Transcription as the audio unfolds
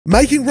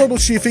Making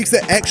Roblox GFX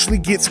that actually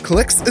gets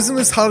clicks isn't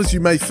as hard as you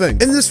may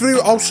think. In this video,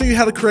 I'll show you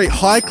how to create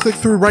high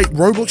click-through rate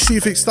Roblox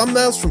GFX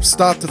thumbnails from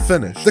start to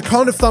finish. The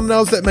kind of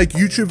thumbnails that make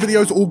YouTube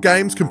videos or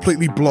games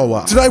completely blow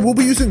up. Today, we'll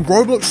be using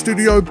Roblox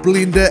Studio,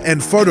 Blender, and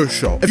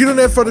Photoshop. If you don't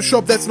have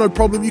Photoshop, that's no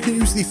problem. You can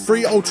use the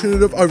free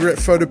alternative over at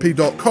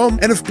photopea.com.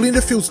 And if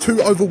Blender feels too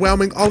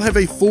overwhelming, I'll have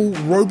a full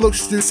Roblox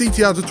Studio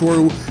CTR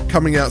tutorial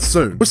coming out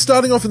soon. We're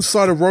starting off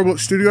inside of Roblox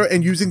Studio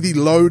and using the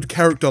Load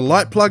Character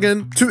Light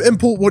plugin to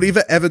import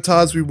whatever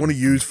avatars we want to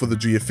use for the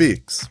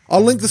GFX.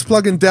 I'll link this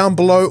plugin down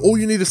below. All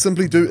you need to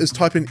simply do is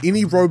type in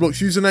any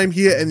Roblox username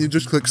here and you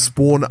just click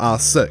Spawn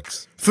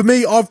R6. For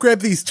me, I've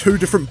grabbed these two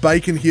different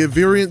bacon hair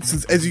variants,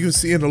 since as you can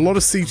see in a lot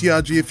of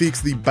CTR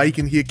GFX, the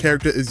bacon hair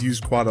character is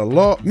used quite a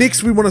lot.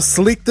 Next, we want to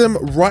select them,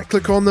 right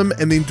click on them,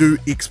 and then do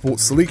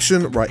export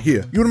selection right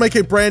here. You want to make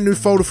a brand new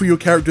folder for your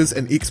characters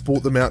and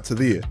export them out to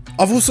there.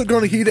 I've also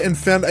gone ahead and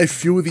found a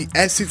few of the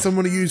assets I'm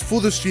going to use for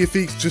this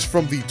GFX just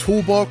from the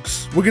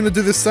toolbox. We're going to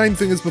do the same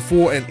thing as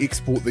before and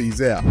export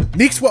these out.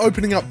 Next, we're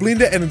opening up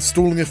Blender and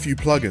installing a few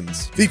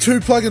plugins. The two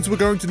plugins we're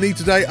going to need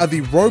today are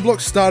the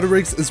Roblox starter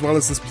rigs as well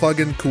as this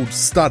plugin called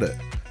Stutter.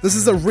 This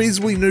is a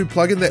reasonably new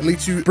plugin that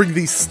lets you bring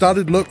the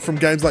studded look from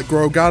games like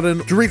Grow a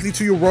Garden directly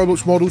to your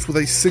Roblox models with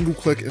a single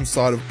click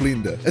inside of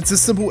Blender. It's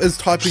as simple as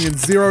typing in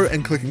 0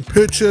 and clicking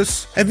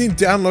purchase, and then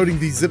downloading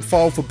the zip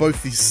file for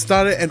both the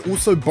stutter and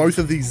also both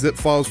of these zip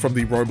files from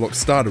the Roblox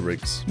starter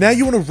rigs. Now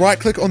you want to right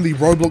click on the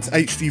Roblox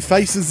HD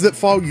Faces zip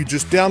file you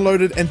just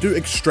downloaded and do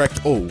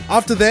extract all.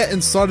 After that,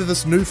 inside of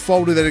this new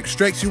folder that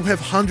extracts, you'll have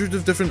hundreds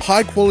of different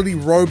high quality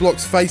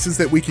Roblox faces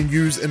that we can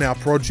use in our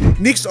project.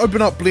 Next,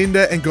 open up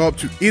Blender and go up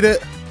to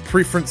Edit,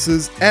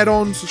 Preferences,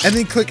 Add-ons, and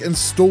then click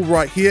Install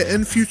right here.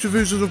 In future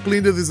versions of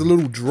Blender, there's a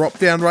little drop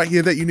down right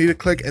here that you need to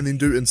click and then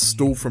do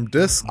Install from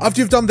disk. After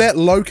you've done that,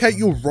 locate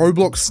your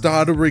Roblox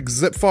starter rig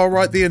zip file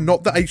right there,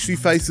 not the HD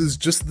faces,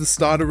 just the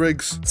starter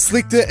rigs.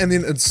 Select it and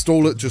then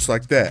install it just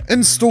like that.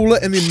 Install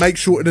it and then make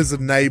sure it is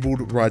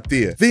enabled right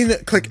there. Then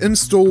click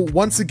Install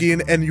once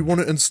again, and you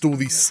want to install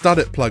the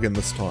Stutter plugin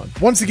this time.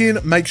 Once again,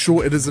 make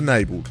sure it is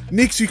enabled.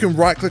 Next, you can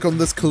right click on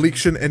this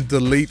collection and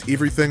delete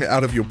everything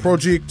out of your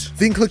project.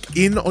 Then click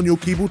N on your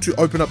keyboard to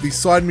open up the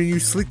side menu,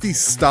 select the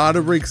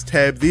starter rigs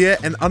tab there,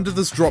 and under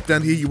this drop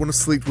down here you want to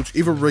select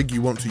whichever rig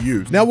you want to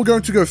use. Now we're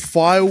going to go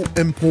File,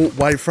 Import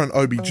Wavefront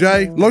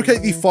OBJ,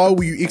 locate the file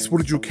where you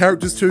exported your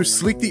characters to,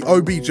 select the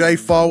OBJ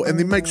file, and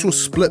then make sure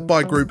Split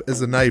by Group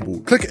is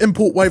enabled. Click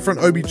Import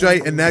Wavefront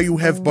OBJ, and now you'll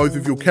have both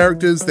of your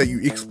characters that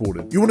you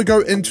exported. You want to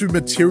go into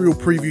Material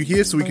Preview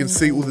here so we can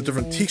see all the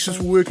different textures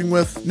we're working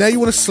with. Now you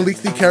want to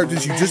select the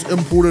characters you just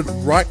imported,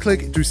 right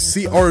click, do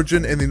Set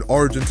Origin, and then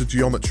Origin to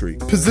Geometry.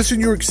 Position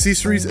your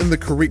accessories in the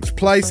correct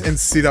place and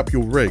set up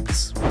your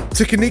rigs.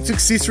 To connect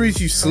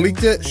accessories, you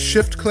select it,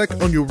 shift click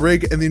on your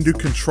rig, and then do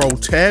Control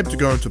Tab to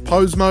go into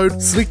pose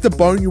mode. Select the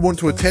bone you want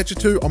to attach it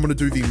to. I'm going to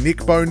do the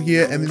neck bone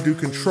here, and then do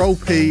Control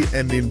P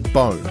and then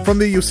bone. From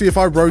there, you'll see if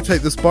I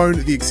rotate this bone,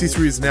 the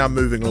accessory is now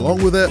moving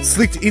along with it.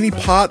 Select any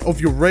part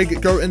of your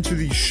rig, go into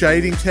the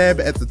shading tab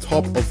at the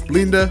top of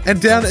Blender,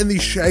 and down in the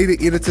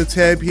shader editor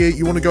tab here,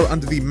 you want to go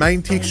under the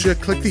main texture,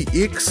 click the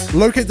X,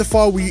 locate the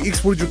file where you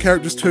exported your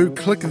characters to,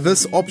 click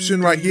this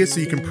option right here so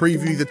you can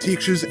preview the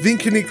textures, then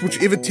connect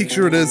whichever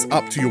texture it is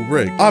up to your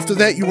rig. After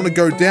that, you want to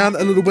go down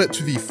a little bit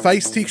to the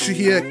face texture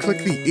here,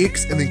 click the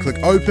X and then click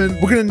open.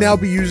 We're going to now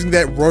be using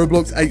that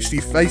Roblox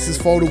HD Faces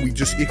folder we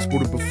just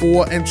exported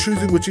before and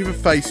choosing whichever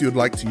face you'd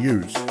like to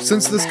use.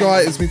 Since this guy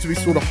is meant to be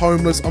sort of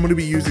homeless, I'm going to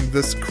be using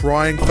this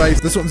crying face.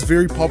 This one's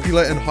very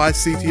popular in high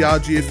CTR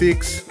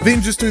GFX.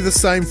 Then just do the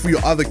same for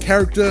your other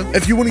character.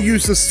 If you want to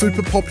use this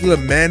super popular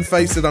man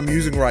face that I'm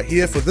using right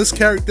here for this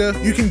character,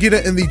 you can get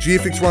it in the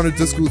GFXRhino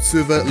Discord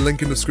server,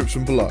 link in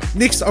description below.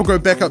 Next, I'll go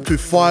back up to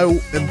File,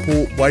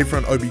 Import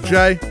Wavefront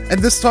OBJ, and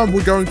this time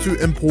we're going to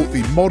import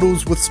the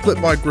models with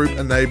Split by Group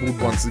enabled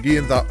once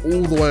again. They're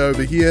all the way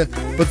over here,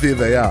 but there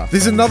they are.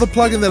 There's another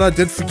plugin that I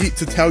did forget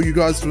to tell you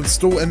guys to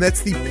install, and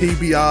that's the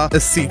PBR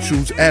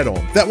Essentials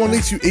add-on. That one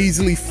lets you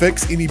easily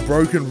fix any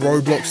broken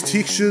Roblox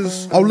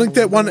textures. I'll link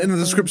that one in the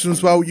description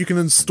as well. You can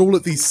install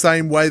it the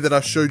same way that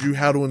I showed you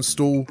how to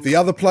install the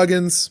other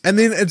plugins, and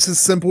then it's as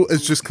simple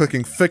as just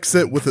clicking Fix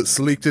It with it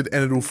selected,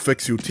 and it'll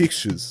fix your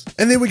textures.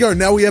 And there we go.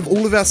 Now we have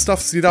all of our stuff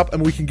set up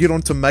and we can get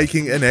on to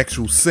making an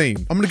actual scene.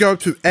 I'm going to go up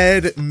to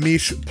Add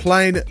Mesh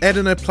Plane, add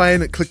in a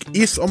plane, click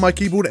S on my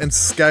keyboard and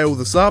scale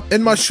this up.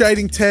 In my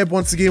shading tab,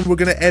 once again, we're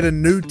going to add a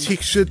new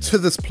texture to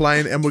this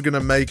plane and we're going to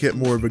make it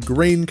more of a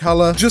green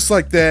color, just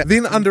like that.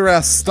 Then under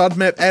our stud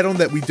map add-on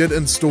that we did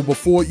install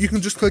before, you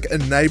can just click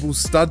Enable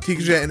Stud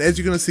Texture, and as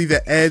you're going to see,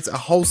 that adds a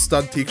whole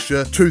stud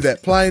texture to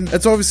that plane.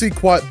 It's obviously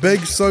quite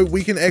big, so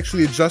we can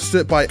actually adjust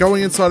it by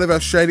going inside of our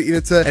shader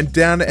editor and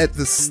down at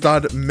the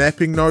stud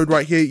mapping node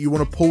right here, you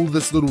want to pull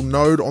this little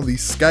node on the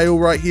scale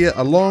right here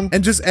along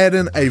and just add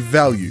in a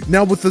value.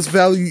 Now with this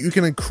value, you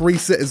can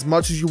increase it as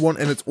much as you want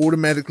and it's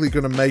automatically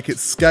going to make it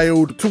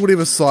scaled to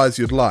whatever size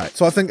you'd like.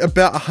 So I think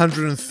about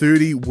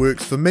 130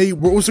 works for me.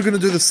 We're also going to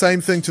do the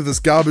same thing to this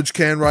garbage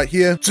can right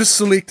here. Just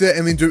select it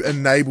and then do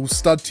enable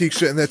stud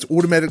texture, and that's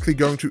automatically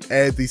going to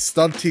add the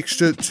stud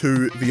texture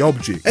to the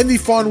object. And the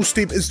final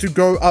step is to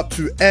go up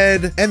to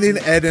add and then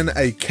add in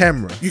a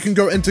camera. You can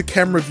go into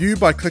camera view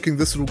by clicking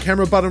this little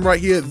camera button right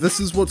here. This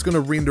is what's going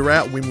to render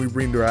out when we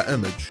render our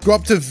image. Go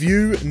up to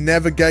view,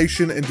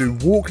 navigation, and do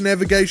walk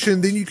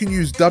navigation. Then you can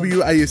use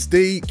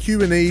WASD,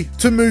 Q and E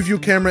to move your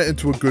camera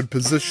into a good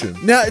position.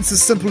 Now it's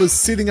as simple as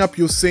setting up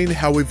your scene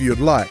however you'd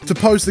like. To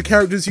pose the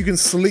characters, you can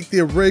select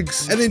their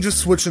rigs and then just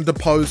switch into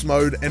pose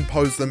mode and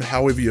pose them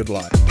however you'd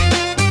like.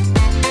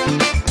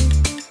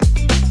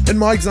 In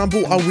my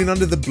example, I went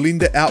under the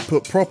Blender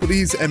output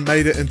properties and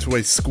made it into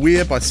a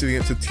square by setting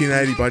it to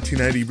 1080 by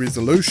 1080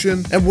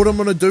 resolution. And what I'm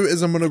going to do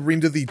is I'm going to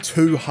render the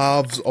two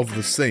halves of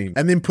the scene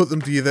and then put them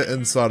together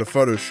inside of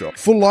Photoshop.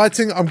 For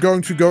lighting, I'm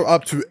going to go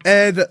up to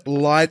add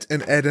light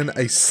and add in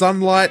a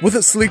sunlight. With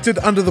it selected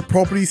under the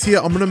properties here,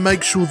 I'm going to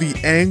make sure the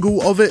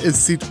angle of it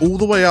is set all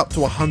the way up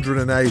to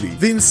 180.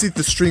 Then set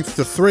the strength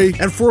to 3.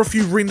 And for a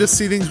few render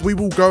settings, we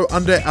will go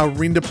under our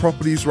render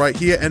properties right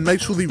here and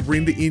make sure the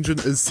render engine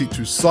is set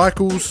to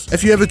cycles.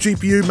 If you have a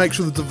GPU, make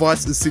sure the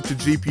device is set to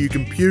GPU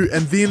compute,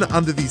 and then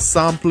under the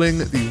sampling,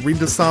 the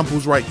render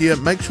samples right here,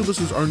 make sure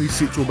this is only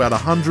set to about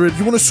 100.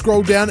 You want to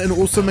scroll down and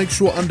also make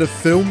sure under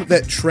film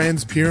that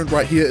transparent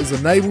right here is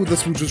enabled.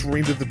 This will just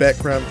render the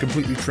background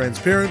completely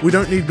transparent. We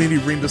don't need many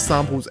render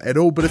samples at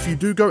all, but if you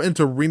do go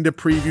into render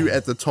preview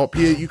at the top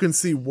here, you can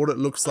see what it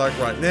looks like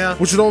right now,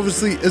 which it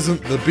obviously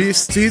isn't the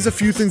best. So here's a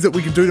few things that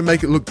we can do to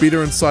make it look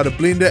better inside of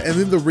Blender, and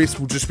then the rest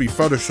will just be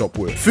Photoshop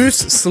work.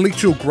 First,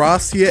 select your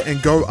grass here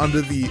and go under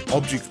the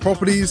object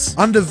properties.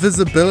 Under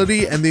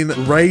visibility and then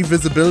ray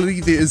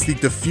visibility, there is the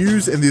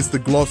diffuse and there's the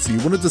glossy. You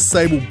want to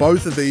disable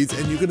both of these,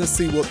 and you're going to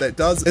see what that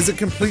does is it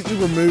completely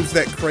removes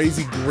that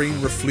crazy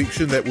green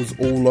reflection that was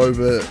all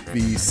over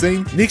the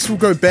scene. Next, we'll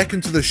go back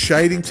into the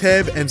shading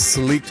tab and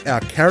select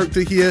our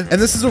character here. And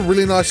this is a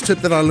really nice tip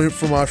that I learned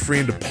from my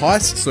friend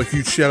Pice, so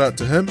huge shout out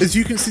to him, is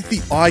you can set the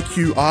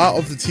IQR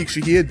of the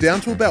texture here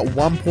down to about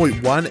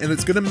 1.1, and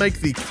it's going to make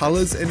the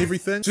colors and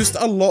everything just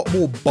a lot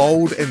more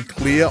bold and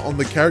clear on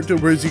the character,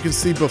 whereas you can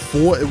see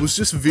before it was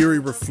just very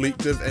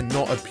reflective and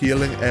not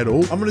appealing at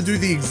all. I'm going to do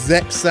the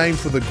exact same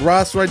for the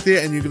grass right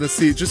there, and you're going to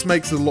see it just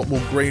makes it a lot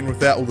more green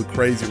without all the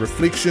crazy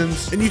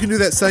reflections. And you can do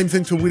that same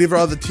thing to whatever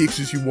other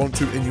textures you want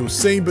to in your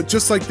scene, but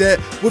just like that,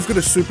 we've got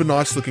a super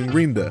nice looking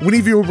render.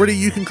 Whenever you're ready,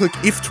 you can click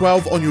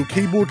F12 on your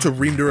keyboard to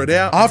render it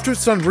out. After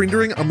it's done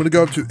rendering, I'm going to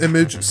go up to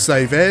Image,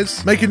 Save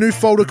As, make a new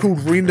folder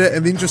called Render,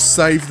 and then just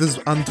save this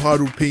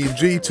untitled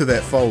PNG to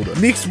that folder.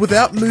 Next,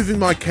 without moving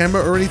my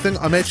camera or anything,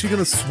 I'm actually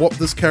going to swap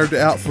this character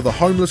out for the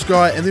homeless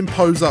guy and then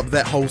pose up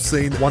that whole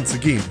scene once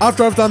again.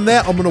 After I've done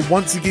that, I'm going to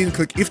once again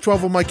click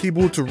F12 on my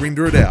keyboard to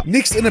render it out.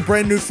 Next, in a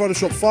brand new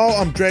Photoshop file,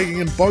 I'm dragging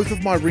in both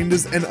of my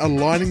renders and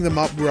aligning them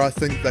up where I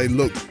think they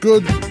look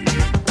good.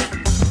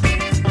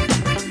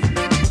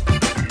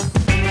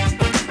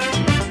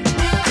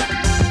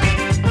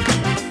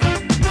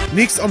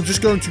 Next, I'm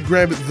just going to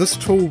grab this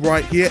tool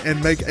right here and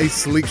make a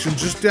selection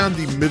just down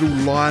the middle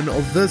line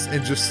of this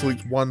and just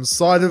select one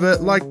side of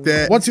it like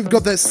that. Once you've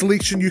got that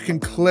selection, you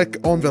can click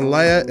on the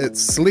layer it's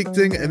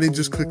selecting and then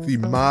just click the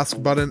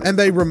mask button and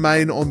they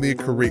remain on their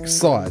correct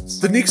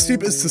sides. The next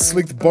step is to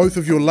select both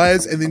of your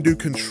layers and then do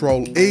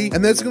Control E,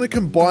 and that's going to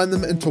combine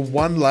them into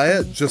one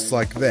layer just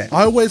like that.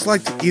 I always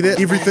like to edit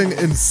everything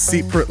in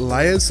separate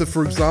layers. So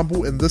for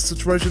example, in this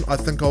situation, I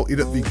think I'll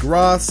edit the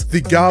grass,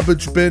 the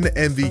garbage bin,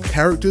 and the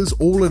characters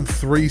all in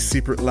 3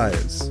 separate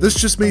layers. This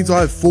just means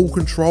I have full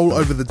control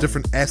over the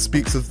different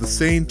aspects of the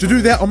scene. To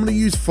do that, I'm going to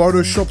use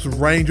Photoshop's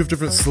range of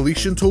different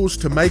selection tools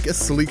to make a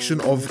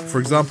selection of, for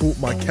example,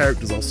 my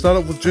characters. I'll start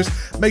off with just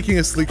making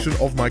a selection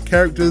of my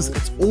characters.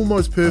 It's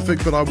almost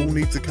perfect, but I will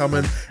need to come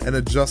in and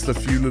adjust a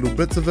few little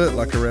bits of it,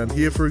 like around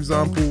here, for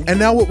example. And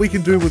now what we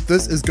can do with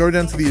this is go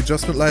down to the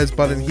adjustment layers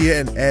button here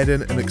and add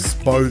in an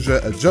exposure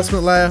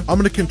adjustment layer. I'm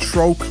going to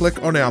control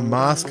click on our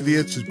mask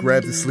there to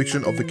grab the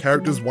selection of the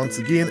characters once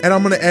again, and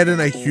I'm going to add in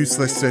a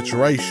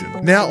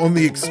hue/saturation. Now on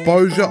the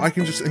exposure, I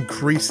can just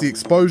increase the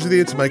exposure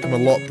there to make them a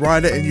lot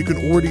brighter, and you can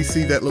already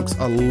see that looks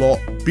a lot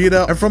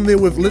better. And from there,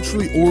 we've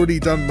literally already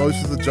done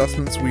most of the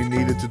adjustments we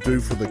needed to do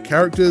for the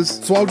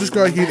characters. So I'll just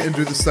go ahead and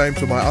do the same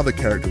to my other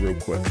character real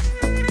quick.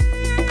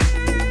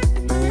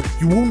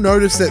 You will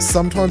notice that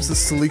sometimes the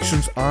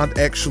selections aren't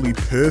actually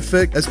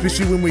perfect,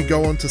 especially when we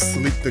go on to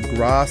select the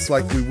grass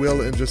like we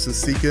will in just a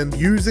second.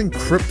 Using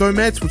crypto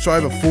mats, which I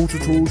have a full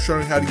tutorial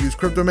showing how to use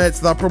crypto mats,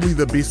 they're probably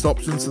the best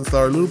option since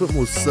they're a little bit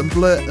more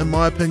simpler in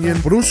my opinion,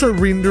 but also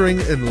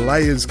rendering in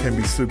layers can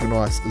be super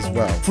nice as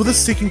well. For the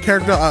second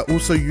character, I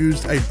also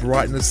used a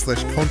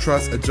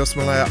brightness/contrast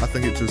adjustment layer. I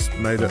think it just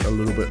made it a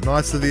little bit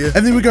nicer there.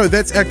 And there we go,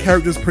 that's our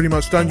characters pretty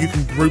much done. You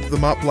can group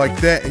them up like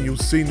that and you'll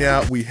see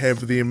now we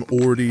have them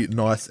already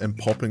nice and and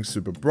popping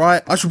super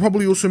bright. I should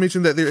probably also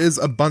mention that there is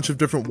a bunch of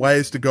different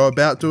ways to go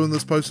about doing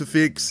this post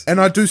effects, and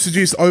I do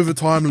suggest over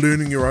time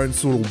learning your own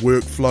sort of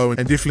workflow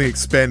and definitely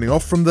expanding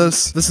off from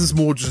this. This is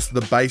more just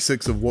the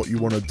basics of what you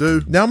want to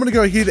do. Now I'm going to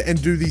go ahead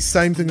and do the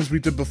same thing as we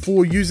did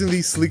before, using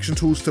these selection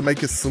tools to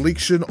make a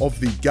selection of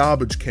the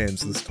garbage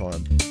cans this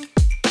time.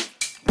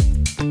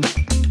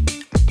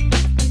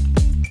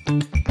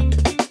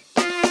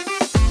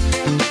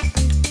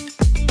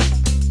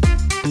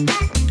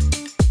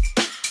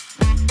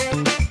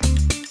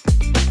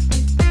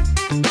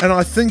 And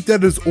I think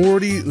that is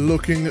already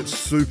looking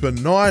super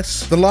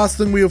nice. The last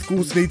thing we of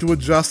course need to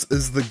adjust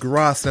is the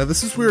grass. Now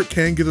this is where it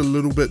can get a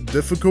little bit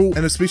difficult,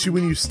 and especially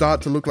when you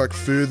start to look like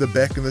further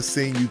back in the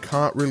scene, you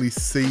can't really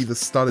see the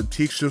studded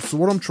texture. So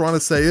what I'm trying to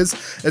say is,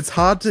 it's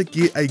hard to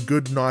get a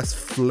good, nice,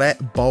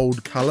 flat,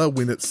 bold color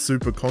when it's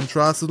super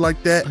contrasted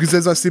like that. Because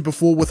as I said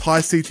before, with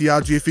high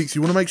CTR GFX,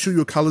 you want to make sure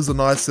your colors are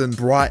nice and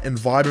bright and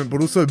vibrant, but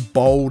also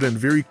bold and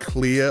very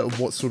clear of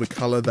what sort of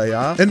color they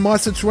are. In my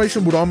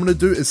situation, what I'm going to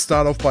do is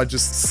start off by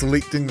just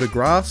selecting the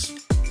grass.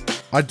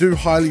 I do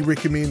highly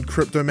recommend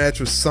Crypto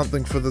Match or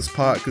something for this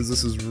part, because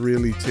this is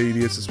really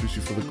tedious,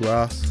 especially for the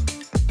grass.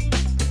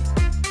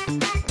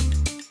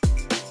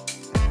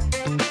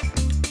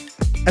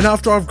 And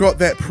after I've got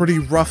that pretty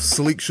rough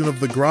selection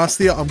of the grass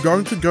there, I'm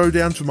going to go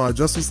down to my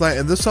adjustments layer,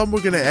 and this time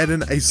we're going to add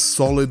in a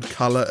solid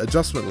color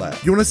adjustment layer.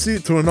 You want to see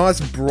it to a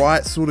nice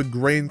bright sort of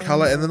green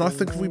color, and then I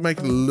think if we make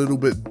it a little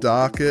bit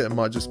darker, it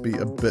might just be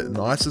a bit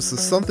nicer. So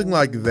something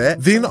like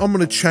that. Then I'm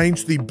going to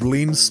change the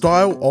blend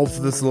style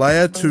of this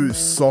layer to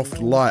soft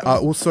light. I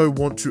also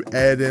want to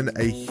add in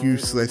a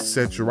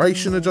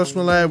hue/saturation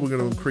adjustment layer. We're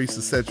going to increase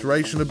the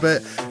saturation a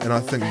bit, and I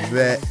think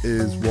that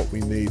is what we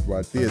need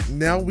right there.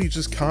 Now we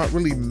just can't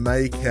really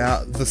make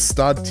out the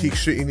stud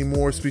texture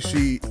anymore,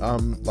 especially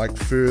like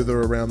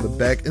further around the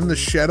back. In the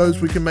shadows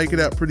we can make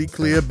it out pretty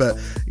clear, but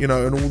you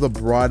know, in all the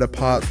brighter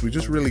parts we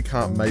just really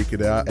can't make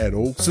it out at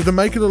all. So to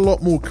make it a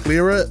lot more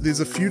clearer,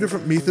 there's a few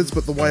different methods,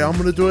 but the way I'm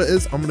going to do it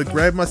is I'm going to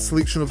grab my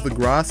selection of the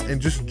grass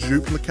and just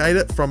duplicate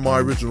it from my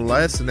original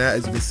layer. So now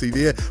as you can see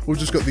there, we've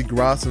just got the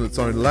grass in its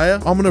own layer.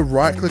 I'm going to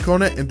right click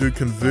on it and do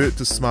convert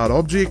to smart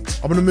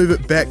object. I'm going to move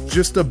it back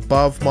just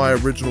above my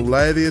original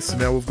layer there, so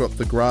now we've got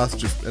the grass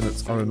just in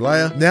its own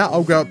layer. Now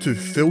I'll go up to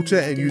filter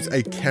and use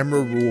a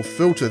camera raw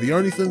filter. The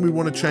only thing we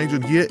want to change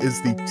in here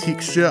is the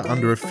texture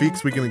under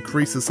effects. We can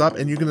increase this up,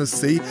 and you're going to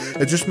see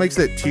it just makes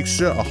that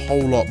texture a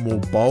whole lot more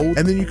bold.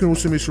 And then you can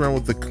also mess around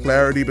with the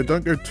clarity, but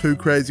don't go too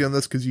crazy on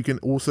this, because you can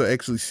also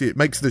actually see it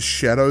makes the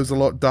shadows a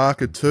lot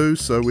darker too,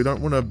 so we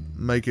don't want to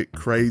make it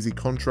crazy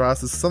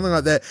contrast. It's something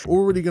like that.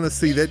 Already going to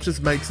see that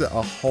just makes it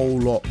a whole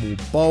lot more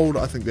bold.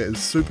 I think that is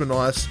super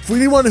nice. For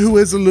anyone who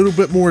is a little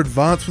bit more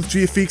advanced with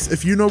GFX,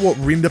 if you know what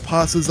render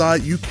passes are,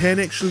 you can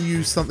actually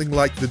use something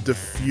like the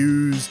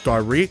diffuse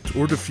direct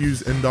or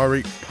diffuse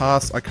indirect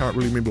pass. I can't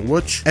really remember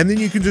which, and then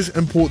you can just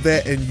import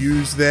that and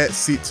use that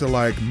set to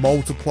like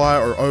multiply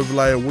or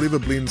overlay or whatever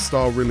blend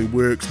style really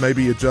works.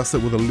 Maybe adjust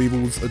it with a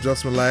levels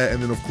adjustment layer,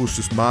 and then of course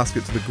just mask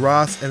it to the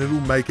grass, and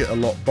it'll make it a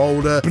lot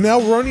bolder. But now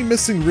we're only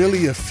missing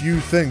really a few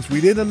things.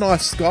 We did a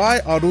nice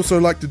sky. I'd also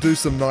like to do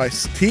some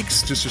nice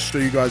text just to show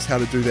you guys how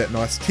to do that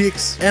nice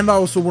text, and I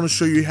also want to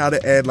show you how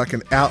to add like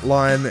an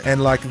outline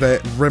and like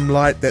that rim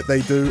light that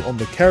they do on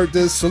the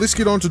characters. So let's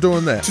get on to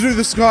doing that. To do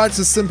the sky, it's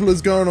as simple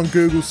as going on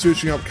Google,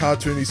 searching up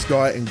cartoony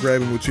sky and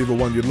grabbing whichever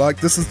one you'd like.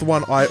 This is the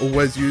one I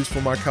always use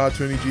for my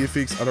cartoony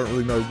GFX. I don't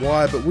really know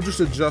why, but we'll just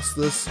adjust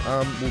this.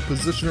 We'll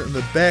position it in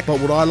the back. But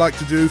what I like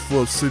to do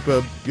for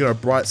super, you know,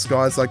 bright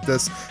skies like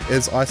this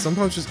is I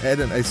sometimes just add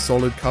in a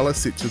solid color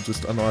set to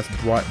just a nice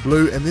bright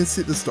blue, and then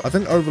set this to, I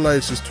think overlay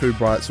is just too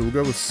bright, so we'll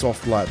go with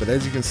soft light. But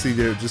as you can see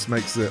there, it just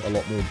makes it a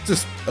lot more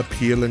just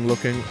appealing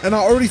looking. And I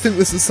already think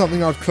this is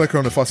something I'd click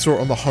on if I saw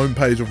it on the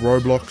homepage of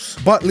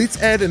Roblox. But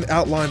let's add an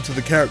outline to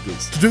the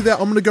characters. To do that,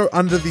 I'm going to go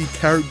under the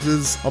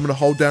characters. I'm going to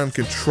hold down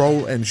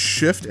Control and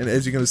Shift, and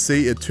as you're going to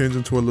see, it turns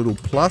into a little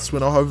plus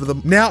when I hover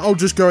them. Now I'll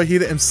just go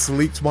ahead and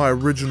select my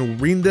original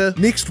render.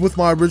 Next, with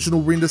my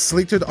original render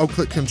selected, I'll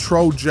click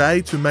Control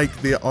J to make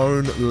their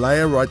own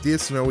layer right there.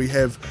 So now we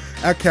have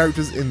our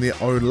characters in their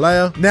own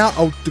layer. Now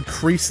I'll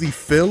decrease the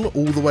fill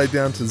all the way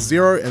down to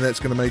 0, and that's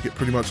going to make it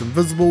pretty much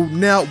invisible.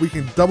 Now we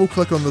can double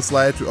click on this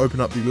layer to open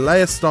up the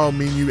layer style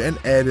menu and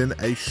add in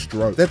a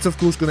stroke. That's of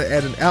course going to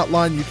add an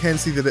outline. You can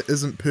see that it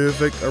isn't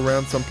perfect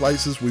around some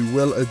places. We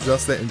will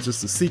adjust that in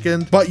just a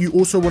second, but you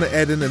also want to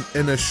add in an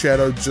inner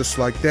shadow just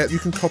like that. You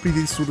can copy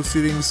these sort of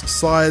settings,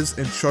 size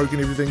and choke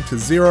and everything to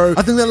 0.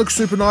 I think that looks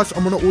super nice.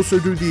 I'm going to also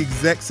do the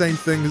exact same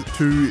thing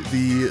to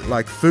the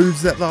like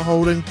foods that they're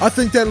holding. I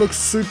think that looks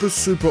super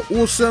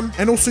awesome.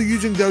 And also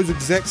using those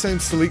exact same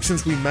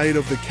selections we made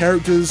of the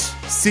characters,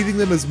 setting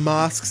them as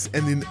masks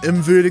and then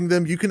inverting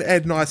them, you can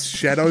add nice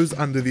shadows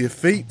under their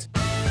feet.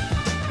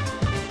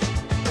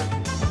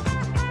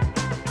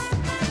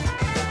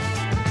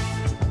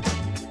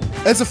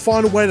 As a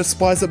final way to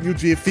spice up your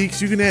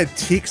GFX, you can add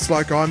text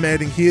like I'm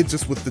adding here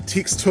just with the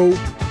text tool.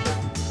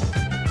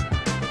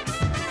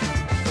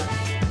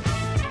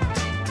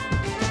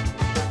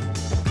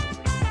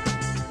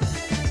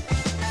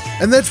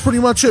 And that's pretty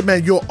much it,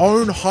 man. Your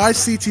own high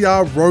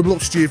CTR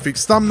Roblox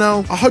GFX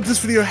thumbnail. I hope this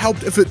video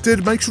helped. If it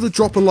did, make sure to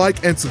drop a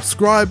like and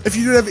subscribe. If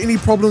you do have any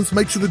problems,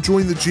 make sure to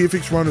join the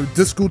GFXRhino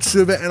Discord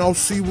server, and I'll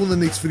see you all in the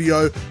next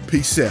video.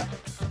 Peace out.